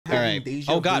having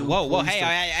deja vu. Oh God, whoa, close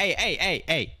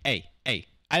hey.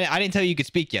 I didn't tell you could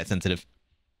speak yet, sensitive.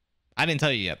 I didn't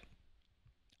tell you yet.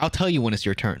 I'll tell you when it's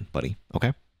your turn, buddy.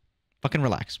 Okay? Fucking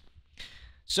relax.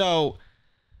 So,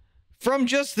 from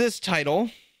just this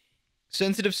title,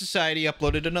 Sensitive Society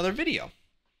uploaded another video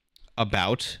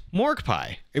about Morgue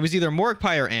Pie. It was either Morgue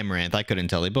Pie or Amaranth. I couldn't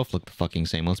tell. They both look the fucking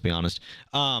same, let's be honest.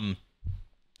 Sorry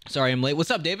I'm late. What's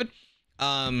up, David?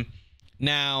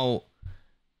 Now,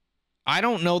 I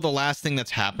don't know the last thing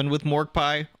that's happened with Morgue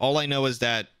Pie. All I know is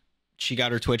that she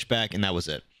got her Twitch back, and that was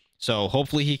it. So,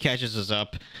 hopefully he catches us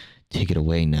up. Take it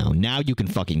away now. Now you can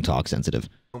fucking talk, sensitive.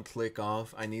 Don't click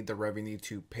off. I need the revenue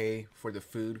to pay for the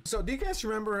food. So do you guys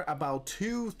remember about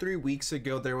 2-3 weeks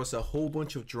ago, there was a whole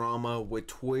bunch of drama with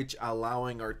Twitch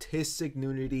allowing artistic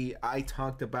nudity? I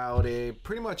talked about it.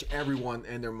 Pretty much everyone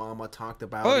and their mama talked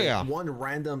about it. Yeah. One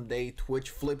random day, Twitch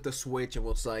flipped the switch and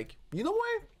was like, you know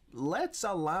what? Let's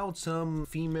allow some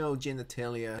female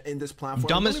genitalia in this platform.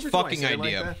 Dumbest fucking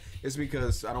idea. Like is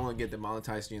because I don't want to get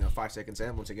demonetized, 5 seconds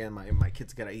in. Once again, my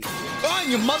kids gotta eat. Oh,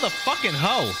 you motherfucking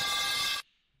hoe.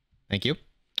 Thank you.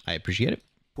 I appreciate it.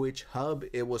 Twitch hub,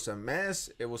 it was a mess.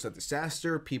 It was a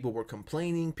disaster. People were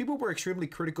complaining. People were extremely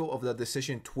critical of the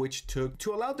decision Twitch took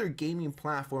to allow their gaming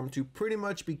platform to pretty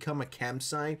much become a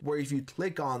campsite where if you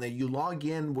click on it, you log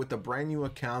in with a brand new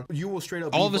account, you will straight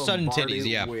up all of a sudden titties,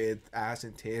 yeah, with ass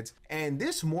and tits. And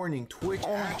this morning, Twitch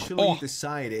actually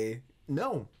decided,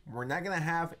 no, we're not gonna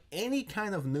have any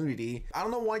kind of nudity. I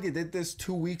don't know why they did this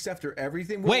 2 weeks after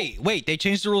everything. Wait, they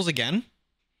changed the rules again?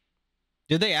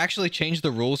 Did they actually change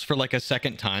the rules for like a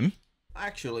second time?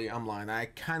 Actually, I'm lying. I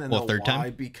kind of know third why.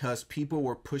 time? Because people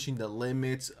were pushing the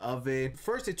limits of it.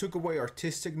 First, they took away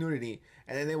artistic nudity,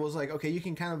 and then it was like, okay, you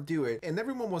can kind of do it. And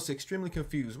everyone was extremely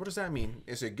confused. What does that mean?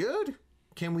 Is it good?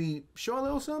 Can we show a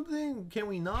little something? Can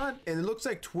we not? And it looks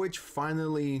like Twitch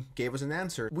finally gave us an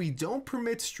answer. We don't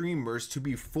permit streamers to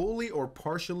be fully or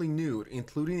partially nude,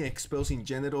 including exposing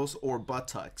genitals or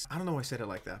buttocks. I don't know why I said it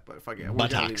like that, but fuck it.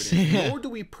 Buttocks. Nor do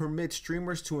we permit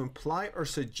streamers to imply or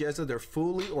suggest that they're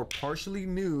fully or partially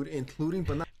nude, including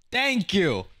but not. Thank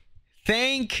you.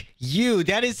 Thank you.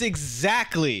 That is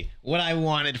exactly what I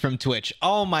wanted from Twitch.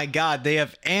 Oh my God, they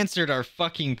have answered our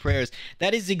fucking prayers.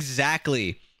 That is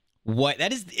exactly what,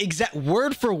 that is exact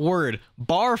word for word,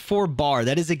 bar for bar.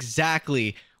 That is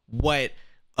exactly what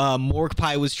Morgue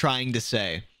Pie was trying to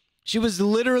say. She was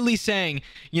literally saying,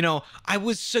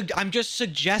 I'm just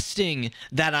suggesting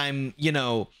that I'm,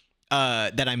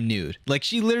 that I'm nude. Like,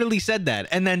 she literally said that.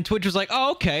 And then Twitch was like,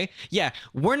 oh, okay. Yeah,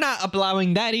 we're not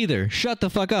allowing that either. Shut the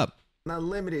fuck up. Not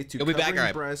limited to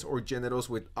covering breasts or genitals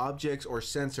with objects or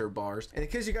sensor bars. And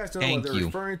in case you guys don't know what they're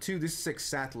referring to, this is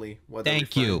exactly what they're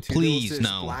referring to. Please,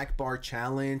 no. Black bar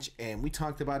challenge, and we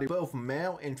talked about it. Both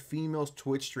male and female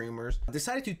Twitch streamers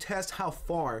decided to test how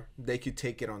far they could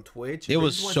take it on Twitch. It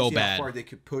was so bad. How far they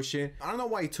could push it. I don't know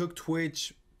why it took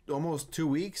Twitch almost 2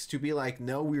 weeks to be like,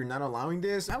 no, we're not allowing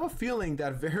this. I have a feeling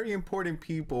that very important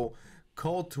people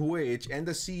called Twitch and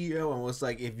the CEO and was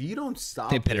like, if you don't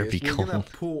stop this, we're gonna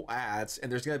pull ads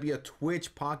and there's gonna be a Twitch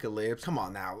apocalypse. Come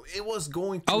on now, it was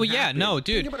going to happen. No,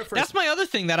 dude, that's my other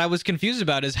thing that I was confused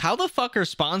about is how the fuck are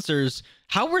sponsors,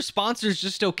 how were sponsors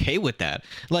just okay with that?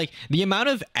 Like, the amount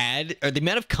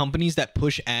of companies that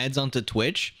push ads onto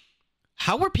Twitch,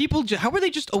 how were they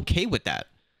just okay with that?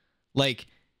 Like,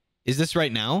 is this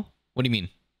right now? What do you mean?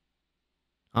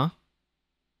 Huh?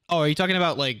 Oh, are you talking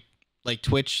about like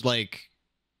Twitch, like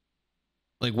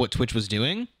what Twitch was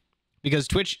doing? Because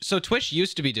Twitch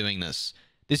used to be doing this.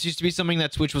 This used to be something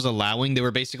that Twitch was allowing. They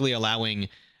were basically allowing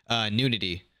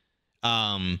nudity.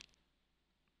 Yo,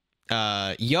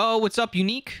 what's up,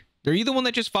 Unique? Are you the one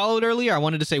that just followed earlier? I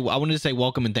wanted to say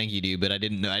welcome and thank you to you, but I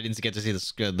didn't get to see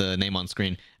the name on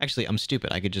screen. Actually, I'm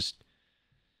stupid. I could just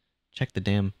check the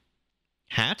damn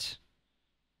hat.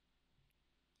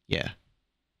 Yeah.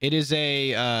 It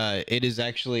is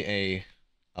actually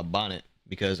a bonnet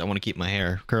because I want to keep my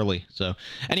hair curly. So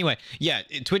anyway, yeah,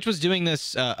 Twitch was doing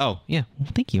this. Oh yeah, well,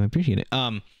 thank you, I appreciate it.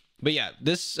 But yeah,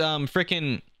 this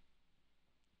freaking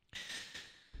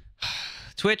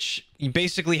Twitch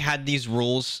basically had these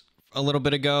rules a little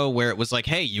bit ago where it was like,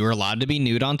 hey, you're allowed to be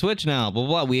nude on Twitch now, blah,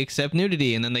 blah, blah, we accept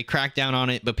nudity. And then they cracked down on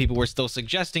it, but people were still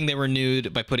suggesting they were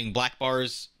nude by putting black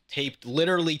bars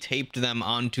literally taped them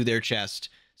onto their chest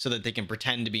so that they can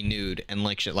pretend to be nude and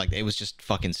like shit like that. It was just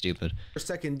fucking stupid. For a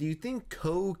second, do you think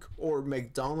Coke or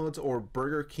McDonald's or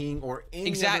Burger King or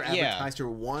any other advertiser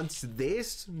wants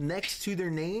this next to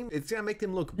their name? It's gonna make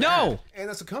them look bad. No! And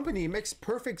as a company, it makes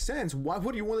perfect sense. Why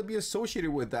would you want to be associated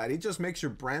with that? It just makes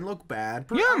your brand look bad.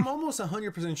 Yeah. I'm almost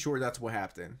 100% sure that's what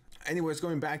happened. Anyways,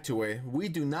 going back to it, we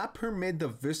do not permit the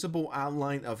visible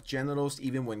outline of genitals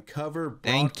even when covered.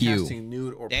 Broadcasting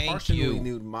nude or partially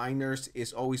nude minors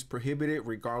is always prohibited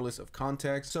regardless of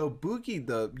context. So Boogie,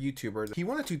 the YouTuber, he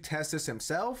wanted to test this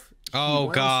himself. Oh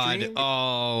God.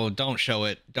 Oh, don't show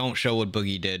it. Don't show what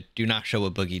Boogie did. Do not show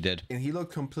what Boogie did. And he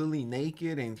looked completely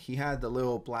naked and he had the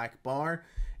little black bar.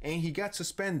 And he got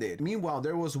suspended. Meanwhile,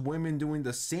 there was women doing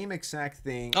the same exact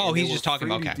thing. Oh, he's just talking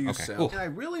about okay. So. And I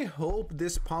really hope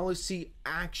this policy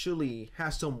actually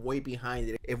has some weight behind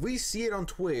it. If we see it on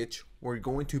Twitch, we're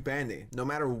going to ban it. No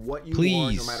matter what you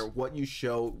want, no matter what you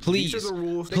show. Please. These are the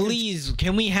rules. Please,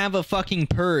 can we have a fucking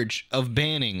purge of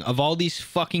banning of all these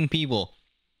fucking people?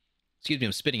 Excuse me,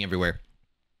 I'm spitting everywhere.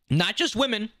 Not just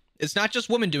women. It's not just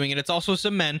women doing it. It's also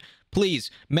some men. Please,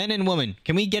 men and women,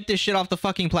 can we get this shit off the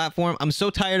fucking platform? I'm so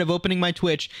tired of opening my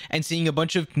Twitch and seeing a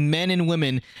bunch of men and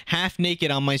women half naked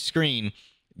on my screen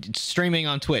streaming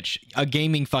on Twitch, a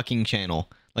gaming fucking channel,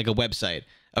 like a website.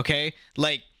 Okay?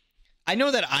 Like, I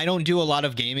know that I don't do a lot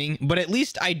of gaming, but at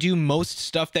least I do most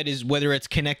stuff that is, whether it's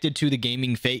connected to the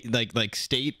gaming like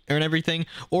state and everything,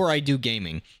 or I do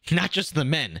gaming. Not just the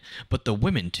men, but the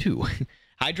women too.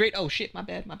 Hydrate. Oh shit, my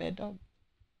bad, dog.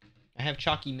 I have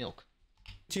chalky milk.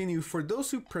 Continue. For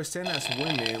those who present as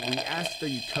women, we ask that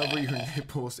you cover your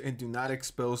nipples and do not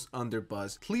expose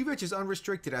underbuzz. Cleavage is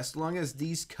unrestricted as long as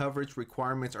these coverage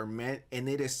requirements are met and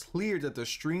it is clear that the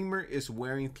streamer is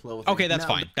wearing clothing. Okay, that's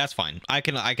fine. That's fine. I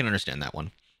can understand that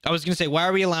one. I was gonna say, why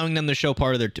are we allowing them to show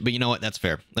part of their? But you know what? That's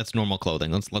fair. That's normal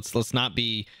clothing. Let's not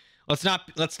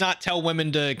tell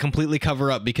women to completely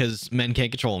cover up because men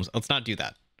can't control them. Let's not do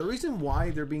that. The reason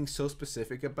why they're being so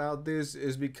specific about this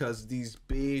is because these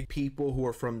big people who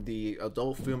are from the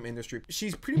adult film industry,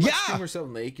 she's pretty much seeing herself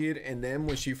naked, and then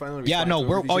when she finally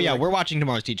we're watching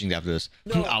tomorrow's teachings after this.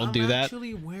 No, I'll do that.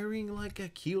 Actually wearing like a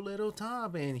cute little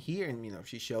top and here, and you know,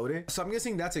 she showed it. So I'm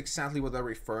guessing that's exactly what they're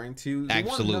referring to.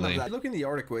 Absolutely. Look in the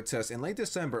article. It says in late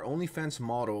December, OnlyFans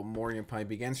model Morgan Pie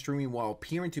began streaming while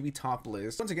appearing to be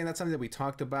topless. Once again, that's something that we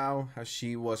talked about, how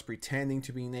she was pretending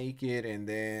to be naked, and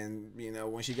then you know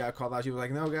when she got called out, she was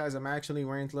like, no guys, I'm actually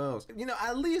wearing clothes. You know,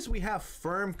 at least we have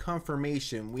firm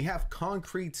confirmation. We have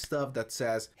concrete stuff that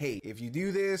says, hey, if you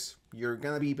do this, you're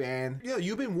gonna be banned. You know,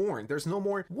 you've been warned. There's no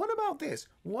more. What about this?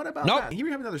 What about that? Here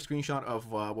we have another screenshot of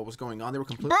what was going on. They were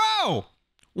completely. Bro,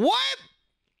 what?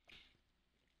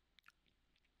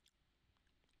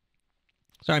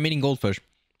 Sorry, I'm eating goldfish.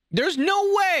 There's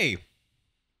no way.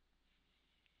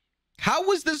 How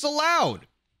was this allowed?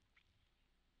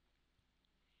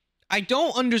 I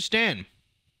don't understand.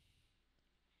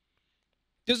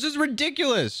 This is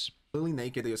ridiculous. Completely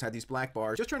naked. They just had these black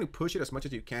bars, just trying to push it as much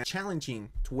as you can, challenging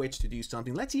Twitch to do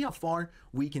something. Let's see how far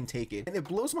we can take it. And it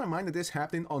blows my mind that this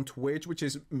happened on Twitch, which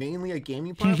is mainly a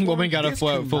gaming platform. Woman got a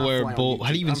footwear bull.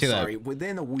 How do you even say that?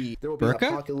 Within a week, there will be an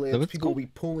apocalypse. People will be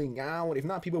pulling out. If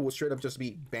not, people will straight up just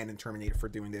be banned and terminated for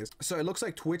doing this. So it looks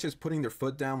like Twitch is putting their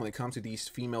foot down when it comes to these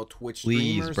female Twitch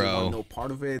streamers. They want no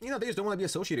part of it. You know, they just don't want to be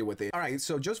associated with it. All right,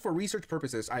 so just for research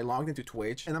purposes, I logged into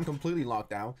Twitch and I'm completely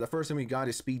locked out. The first thing we got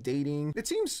is speed dating. It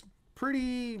seems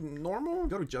pretty normal.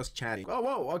 Go to just chatting. Oh,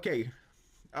 whoa, okay,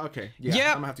 yeah,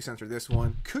 I'm gonna have to censor this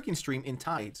one. Cooking stream in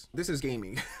tights. This is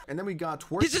gaming. And then we got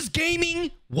twerk. This is gaming?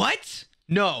 What?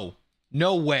 No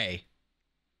way.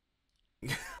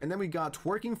 And then we got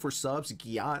twerking for subs.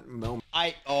 Gyat moment.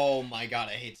 Oh my god,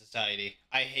 I hate society.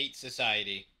 I hate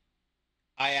society.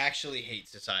 I actually hate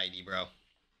society, bro.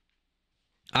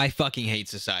 I fucking hate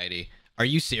society. Are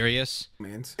you serious?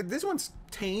 Man, this one's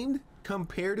tamed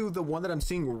compared to the one that I'm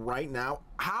seeing right now.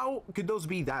 How could those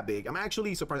be that big? I'm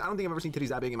actually surprised. I don't think I've ever seen titties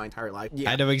that big in my entire life.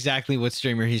 Yeah. I know exactly what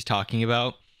streamer he's talking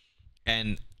about.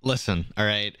 And listen, all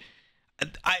right,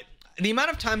 the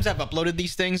amount of times I've uploaded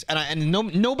these things and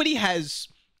nobody has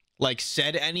like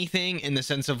said anything in the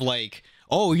sense of like,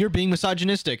 oh, you're being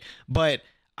misogynistic, but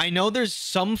I know there's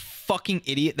some fucking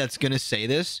idiot that's gonna say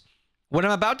this. What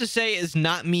I'm about to say is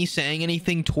not me saying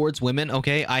anything towards women,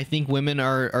 okay? I think women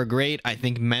are great. I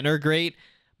think men are great.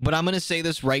 But I'm going to say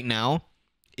this right now.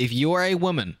 If you are a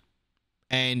woman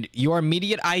and your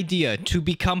immediate idea to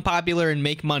become popular and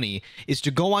make money is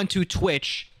to go onto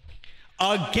Twitch,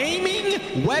 a gaming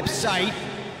website,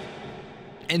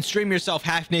 and stream yourself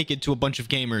half naked to a bunch of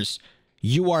gamers,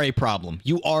 you are a problem.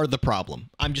 You are the problem.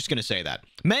 I'm just going to say that.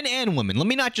 Men and women. Let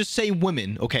me not just say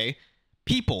women, okay?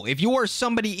 People, if you are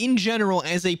somebody in general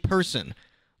as a person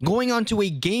going onto a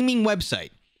gaming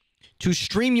website to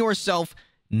stream yourself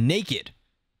naked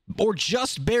or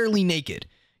just barely naked,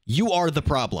 you are the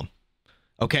problem.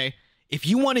 Okay? If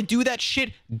you want to do that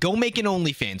shit, go make an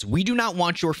OnlyFans. We do not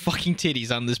want your fucking titties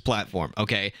on this platform,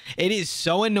 okay? It is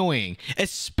so annoying,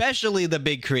 especially the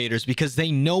big creators, because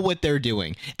they know what they're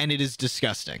doing, and it is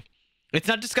disgusting. It's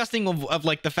not disgusting of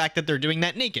like the fact that they're doing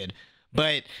that naked,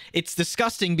 but it's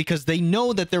disgusting because they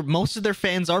know that most of their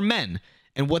fans are men,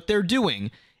 and what they're doing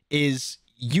is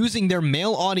using their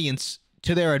male audience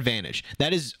to their advantage.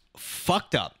 That is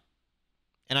fucked up,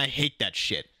 and I hate that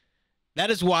shit. That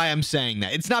is why I'm saying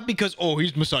that. It's not because, oh,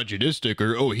 he's misogynistic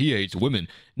or, oh, he hates women.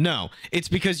 No, it's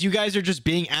because you guys are just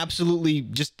being absolutely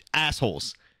just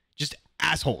assholes. Just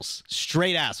assholes.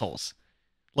 Straight assholes.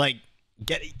 Like,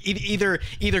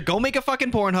 either go make a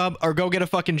fucking Pornhub or go get a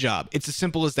fucking job. It's as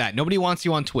simple as that. Nobody wants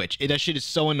you on Twitch. That shit is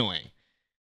so annoying.